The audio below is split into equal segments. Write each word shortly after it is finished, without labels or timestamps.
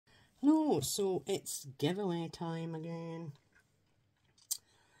No, so it's giveaway time again.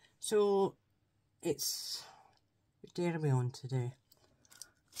 So it's, what day are we on today?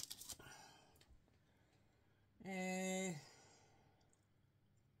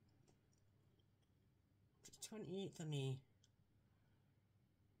 28th of May.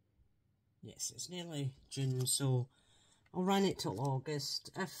 Yes, it's nearly June, so I'll run it till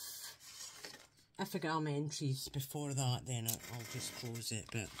August. If I get all my entries before that, then I'll just close it,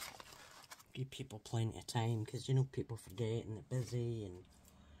 but give people plenty of time, because you know people forget and they're busy. And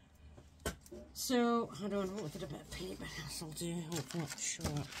so hold on, I'll look at a bit of paper. This will do. Hopefully it's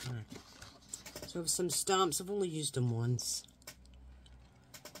short. So I have some stamps. I've only used them once.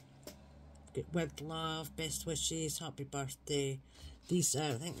 Get with love, best wishes, happy birthday. These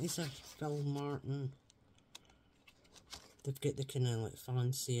I think these are Phil Martin. They've got the kind of like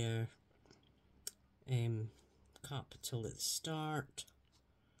fancier capital at the start.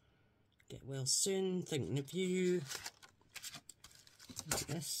 Get well soon, thinking of you. Look at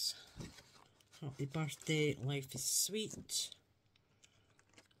this. Happy birthday, life is sweet.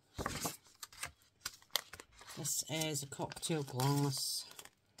 This is a cocktail glass,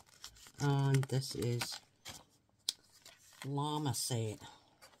 and this is llama set.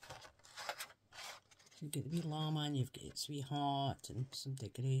 You've got the wee llama, and you've got its wee heart and some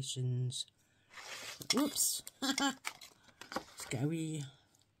decorations. Whoops! It's got a wee,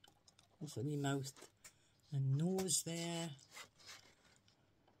 looks like a wee mouth and nose there.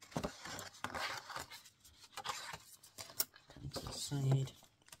 Come to the side.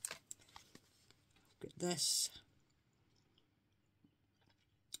 Got this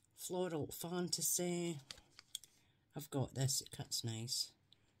floral fantasy. I've got this, it cuts nice.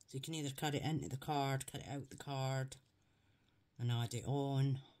 So you can either cut it into the card, cut it out the card, and add it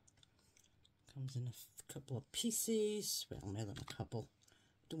on. Comes in a couple of pieces, well, more than a couple.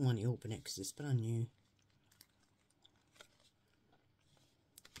 Don't want to open it because it's brand new.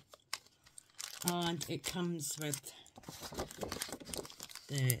 And it comes with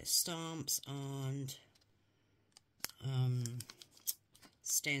the stamps and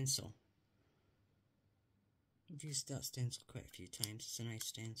stencil. I've used that stencil quite a few times. It's a nice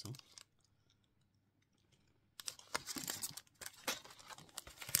stencil.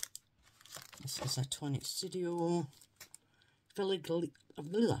 This is a Tonic Studio Filigree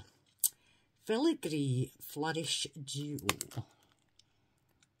Flourish Duo.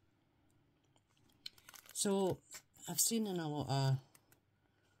 So I've seen in a lot of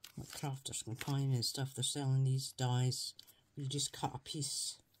like Crafters Companion and stuff, they're selling these dies. You just cut a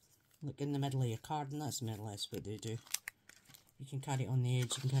piece like in the middle of your card, and that's more or less what they do. You can cut it on the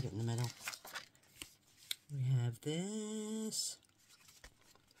edge, you can cut it in the middle. We have this.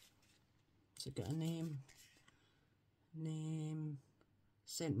 So got a name,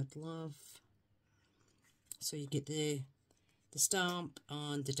 sent with love. So you get the stamp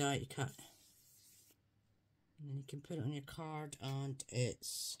and the die to cut. And then you can put it on your card, and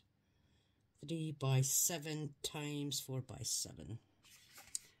it's 3x7 times 4x7.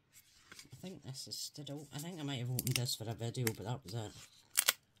 I think this is still, I think I might have opened this for a video, but that was it.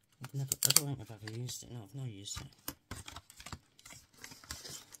 I don't think I've ever used it. No, I've not used it.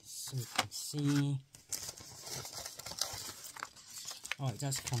 So you can see. Oh, it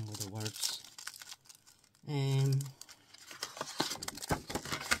does come with the words.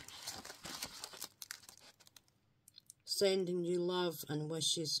 Sending you love and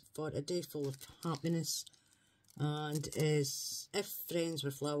wishes for a day full of happiness. And is, if friends were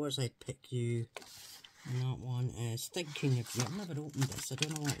flowers, I'd pick you. And that one is thinking of you. I've never opened this. I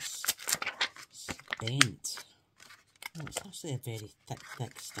don't know what it's bent. Oh, it's actually a very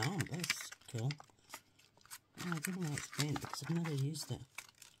thick stamp. That's cool. Oh, I don't know why it's bent because I've never used it.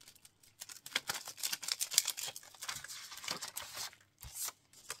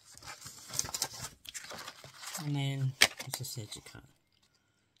 And then, as I said, you can't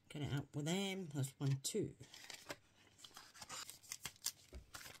get it up with them. There's 1, 2.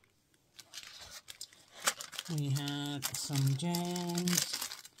 We have some gems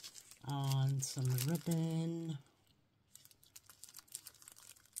and some ribbon.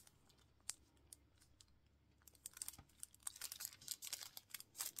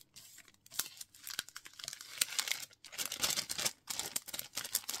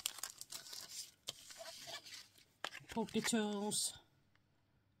 Poke tools.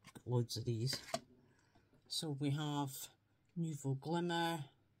 Got loads of these. So we have Nouveau Glimmer.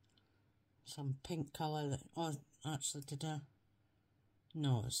 Some pink colour that, oh, actually did I?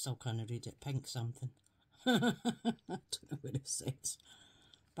 No, I still can't read it. Pink something. I don't know what it says.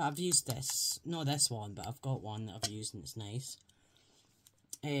 But I've used this. Not this one, but I've got one that I've used and it's nice.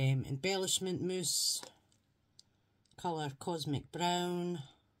 embellishment mousse, colour Cosmic Brown,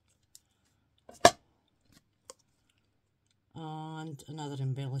 and another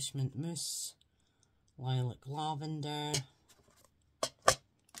embellishment mousse, Lilac Lavender,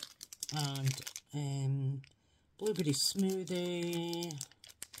 and Blueberry Smoothie,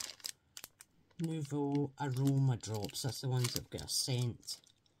 Nouveau Aroma Drops. That's the ones that've got a scent.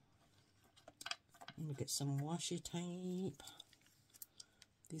 And we get some washi type.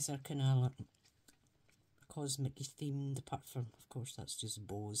 These are kind of like cosmic-y themed, apart from, of course, that's just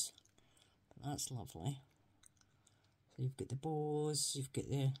bows. But that's lovely. So you've got the bows, you've got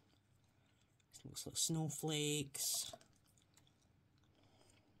the, looks like snowflakes.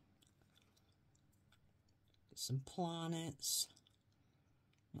 Got some planets.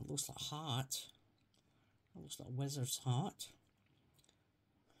 It looks like a heart. It looks like a wizard's heart.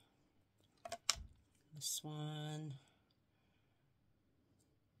 This one.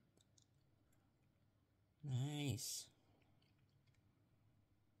 Nice.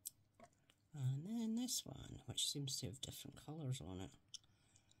 And then this one, which seems to have different colours on it.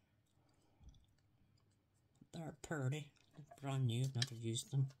 They're pretty. They're brand new, I've never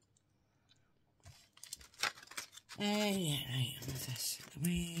used them. Yeah, right, move this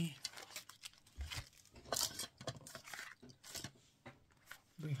away.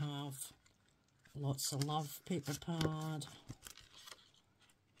 We have Lots of Love paper pad.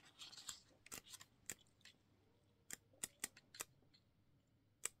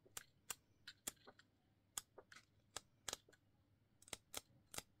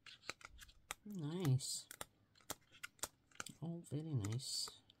 Nice. All very nice.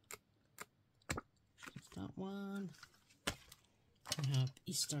 There's that one. We have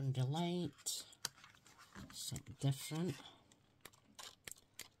Eastern Delight. Something different.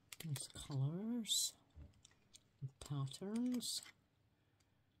 Nice colours and patterns.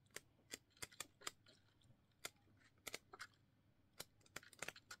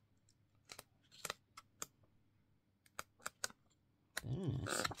 Very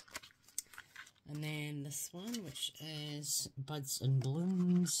nice. And then this one, which is Buds and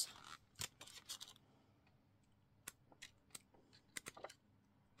Blooms.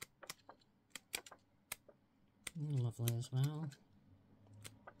 Lovely as well.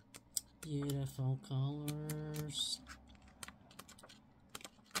 Beautiful colours.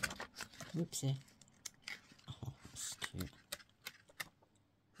 Whoopsie. Oh, that's cute.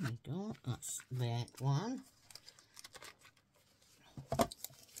 There you go. That's that one.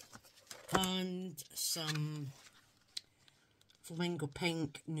 And some Flamingo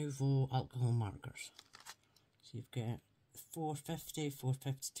Pink Nouveau alcohol markers. So you've got 450,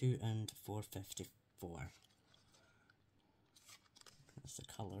 452 and 454. That's the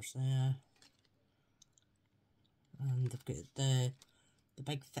colours there. And they've got the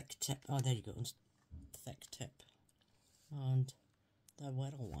big thick tip. Oh, there you go. Thick tip. And the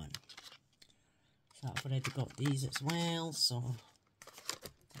little one. So I've already got these as well, so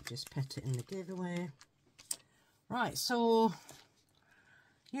I'll just put it in the giveaway. Right, so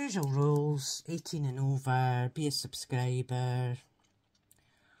usual rules, 18 and over, be a subscriber,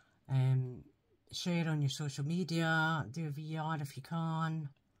 share on your social media, do a VR if you can.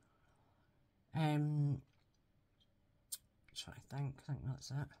 Try to think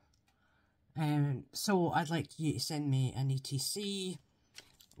that's it. So I'd like you to send me an ETC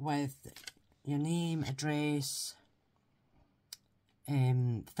with your name, address,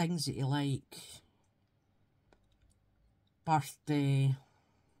 things that you like, birthday,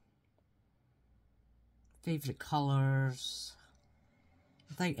 favourite colours.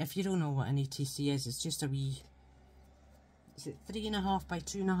 I think if you don't know what an ETC is, it's just a wee, is it 3.5 by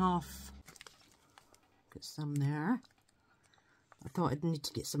 2.5? Got some there. I thought I'd need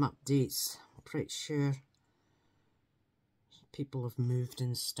to get some updates. I'm pretty sure people have moved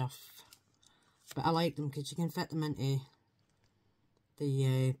and stuff. But I like them because you can fit them into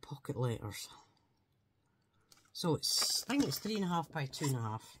the pocket letters. So it's, I think it's 3.5 by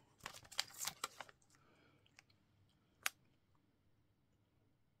 2.5.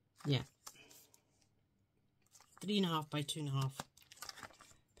 Yeah. 3.5 by 2.5.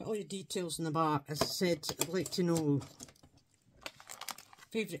 Put all your details in the back. As I said, I'd like to know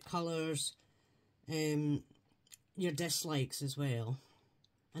favourite colours, your dislikes as well.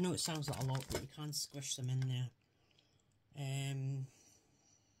 I know it sounds like a lot, but you can squish them in there. I'm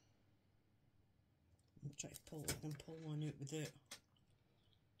trying to pull one out without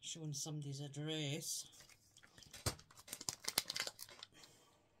showing somebody's address.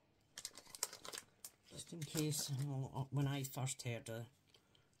 Just in case, you know, when I first heard of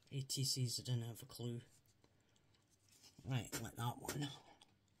ATCs, I didn't have a clue. Right, like that one.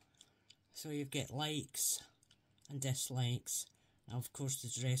 So you've got likes and dislikes. Now, of course,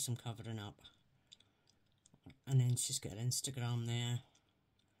 the dress I'm covering up. And then she's got her Instagram there.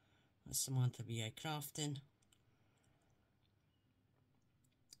 That's Samantha VI Crafting.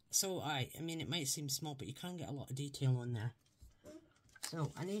 So, I mean, it might seem small, but you can get a lot of detail on there.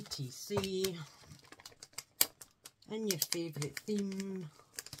 So, an ATC. In your favourite theme.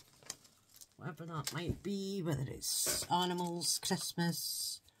 Whatever that might be. Whether it's animals,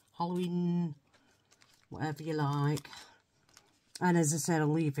 Christmas, Halloween, whatever you like. And as I said, I'll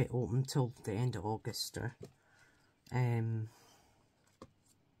leave it open till the end of August, or if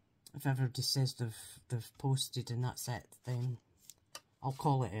everybody says they've posted and that's it, then I'll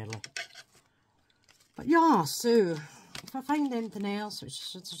call it early. But yeah, so if I find anything else,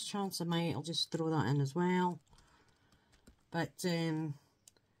 which there's a chance I might, I'll just throw that in as well. But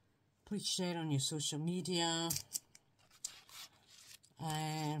please share on your social media.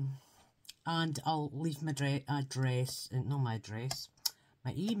 And I'll leave my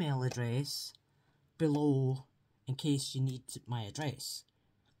my email address below in case you need my address.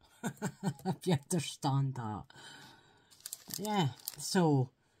 If you understand that. Yeah, so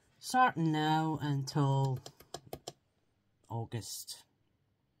starting now until August.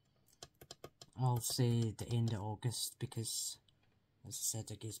 I'll say the end of August because, as I said,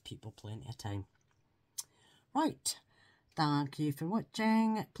 it gives people plenty of time. Right. Thank you for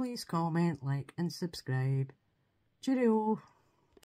watching. Please comment, like and subscribe. Cheerio.